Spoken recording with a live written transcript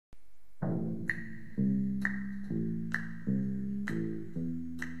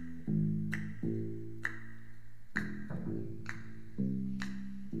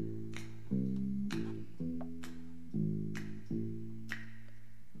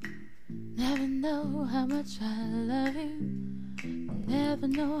Never know how much I love you, never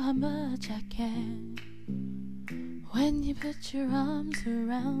know how much I care. When you put your arms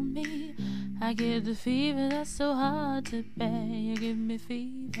around me, I get the fever that's so hard to bear. You give me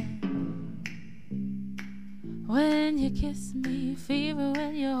fever when you kiss me, fever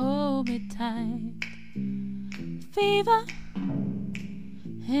when you hold me tight, fever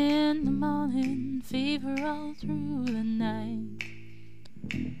in the morning, fever all through the night.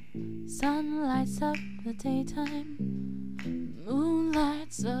 Sun lights up the daytime, moon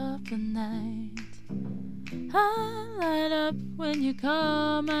lights up the night. I light up when you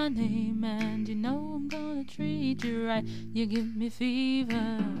call my name, and you know I'm gonna treat you right. You give me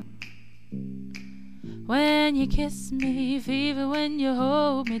fever when you kiss me, fever when you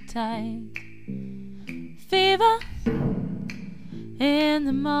hold me tight, fever in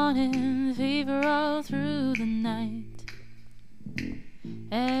the morning, fever all through the night.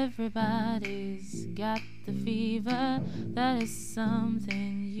 Everybody's got the fever, that is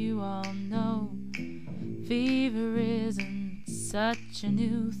something you all know. Fever isn't such a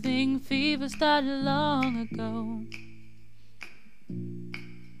new thing, fever started long ago.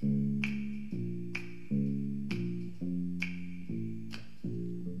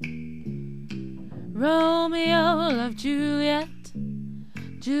 Romeo loved Juliet,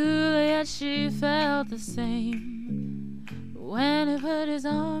 Juliet, she felt the same. When he put his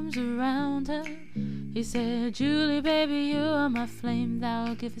arms around her, he said, Julie, baby, you are my flame,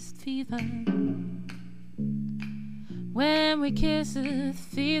 thou givest fever. When we kisseth,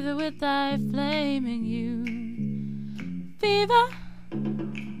 fever with thy flaming you. Fever,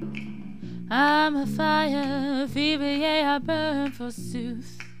 I'm a fire, fever, yea, I burn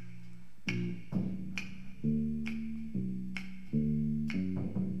forsooth.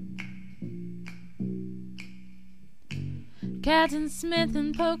 Captain Smith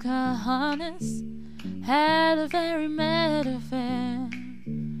and Pocahontas had a very mad affair.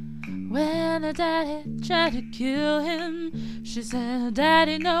 When her daddy tried to kill him, she said,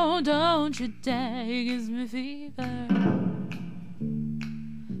 Daddy, no, don't you dare, he gives me fever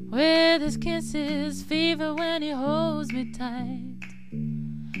with his kisses, fever when he holds me tight,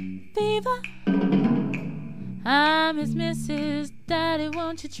 fever, I'm his missus, Daddy,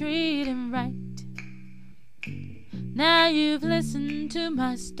 won't you treat him right? Now you've listened to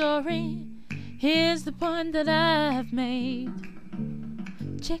my story, here's the point that I've made.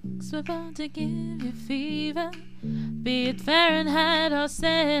 Chicks were born to give you fever, be it Fahrenheit or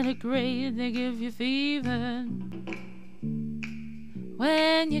centigrade, they give you fever.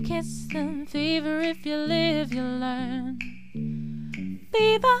 When you kiss them, fever, if you live you learn.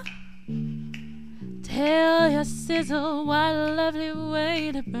 Fever, tell your sizzle, what a lovely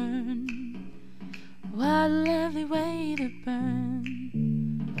way to burn. What a lovely way to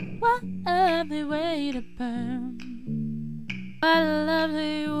burn. What a lovely way to burn. What a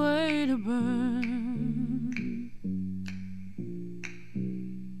lovely way to burn.